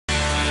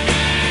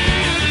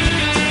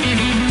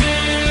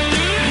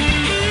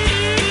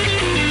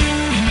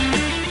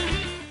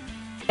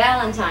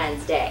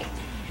Valentine's Day.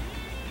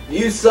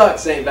 You suck,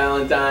 St.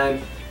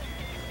 Valentine.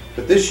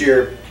 But this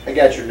year, I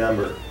got your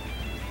number.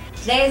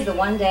 Today is the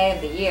one day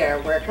of the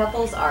year where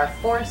couples are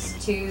forced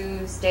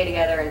to stay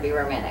together and be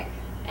romantic.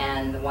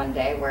 And the one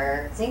day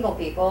where single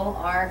people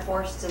are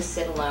forced to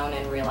sit alone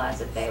and realize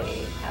that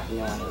they have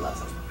no one who loves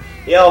them.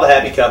 Yeah, all the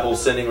happy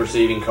couples sending,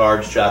 receiving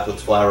cards,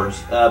 chocolates,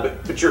 flowers,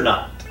 but you're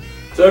not.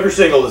 So if you're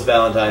single this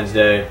Valentine's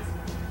Day,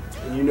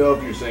 And you know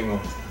if you're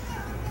single.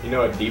 You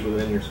know it deep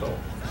within your soul.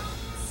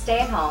 Stay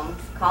at home,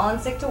 call in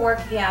sick to work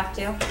if you have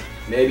to.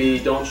 Maybe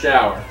don't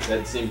shower.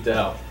 That seems to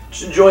help.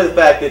 just enjoy the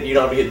fact that you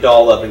don't have to get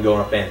dolled up and go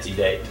on a fancy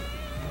date.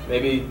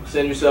 Maybe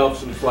send yourself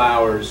some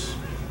flowers.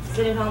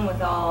 Sit at home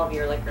with all of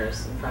your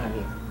liquors in front of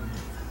you.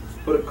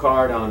 Put a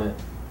card on it.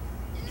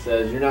 It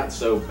says, "You're not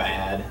so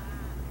bad."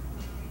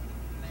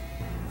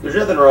 There's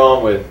nothing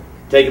wrong with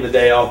taking the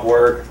day off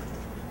work,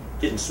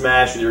 getting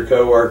smashed with your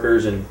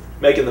coworkers, and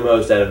making the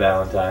most out of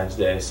Valentine's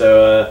Day.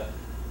 So,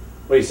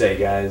 what do you say,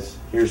 guys?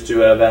 Here's to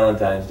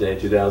Valentine's Day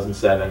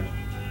 2007.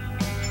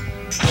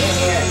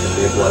 It'll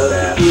be a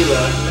bloodbath.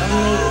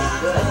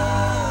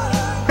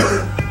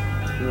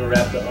 You want to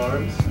wrap the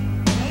arms?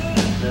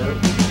 No?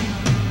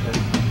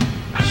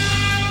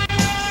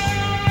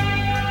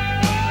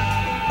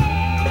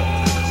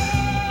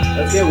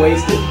 Let's get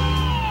wasted.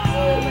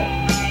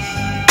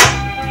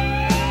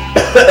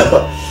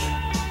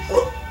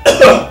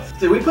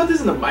 Did we put this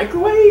in the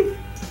microwave?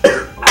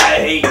 I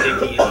hate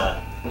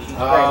tequila.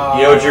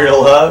 You know what you're gonna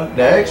love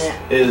next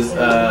is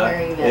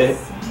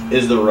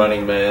the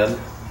Running Man.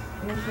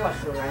 We just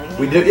watched The Running Man.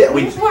 We did, yeah.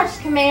 We just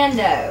watched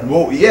Commando.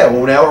 Well, yeah.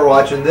 Well, now we're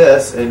watching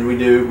this, and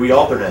we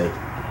alternate.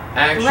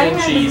 Action Running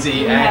Man cheesy,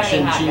 doesn't have action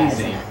any hot guys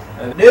cheesy.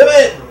 in it. Do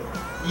it.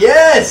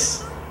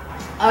 Yes.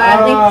 Oh, I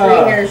think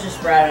 3 hairs just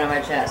sprouted on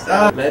my chest.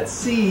 Let's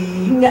see.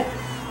 No.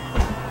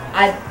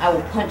 I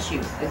will punch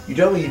you. You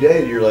told me you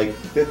dated your like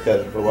 5th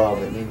cousin for a while,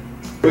 didn't you?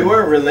 We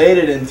weren't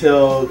related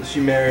until she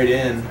married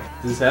in.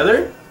 Is this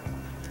Heather?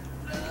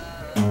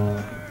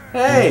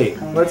 Hey,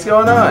 what's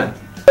going on?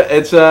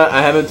 It's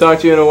I haven't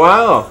talked to you in a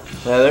while,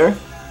 Heather.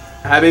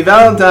 Happy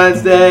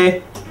Valentine's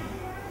Day.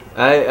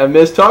 I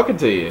miss talking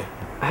to you.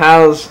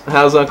 How's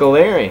Uncle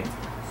Larry?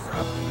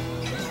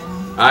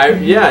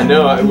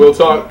 We'll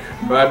talk.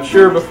 I'm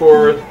sure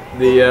before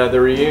the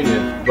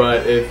reunion,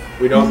 but if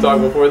we don't talk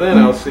before then,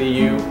 I'll see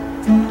you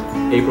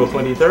April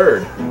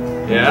 23rd.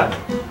 Yeah,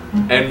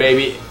 and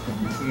maybe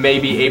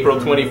April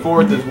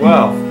 24th as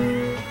well.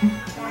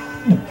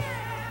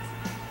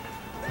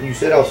 You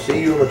said I'll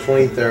see you on the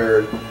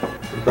 23rd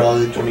and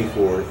probably the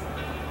 24th.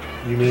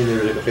 You mean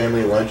there's like a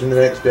family luncheon the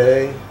next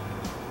day?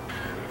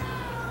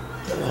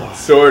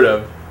 Sort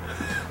of.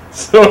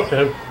 Sort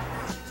of.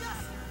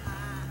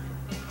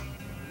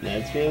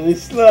 That's really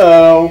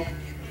slow.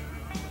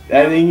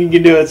 I think you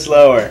can do it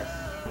slower.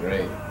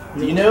 Great.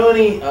 Do you know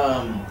any,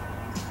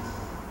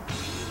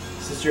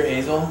 Sister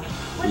Hazel?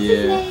 What's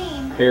his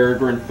name?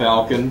 Peregrine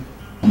Falcon.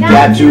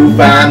 Got to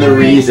find the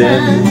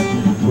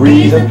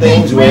reason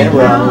things went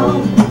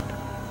wrong.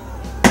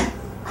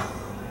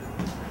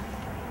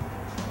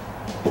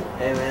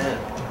 Hey man.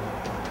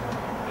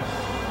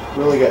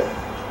 We only got.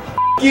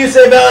 You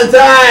say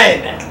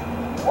Valentine!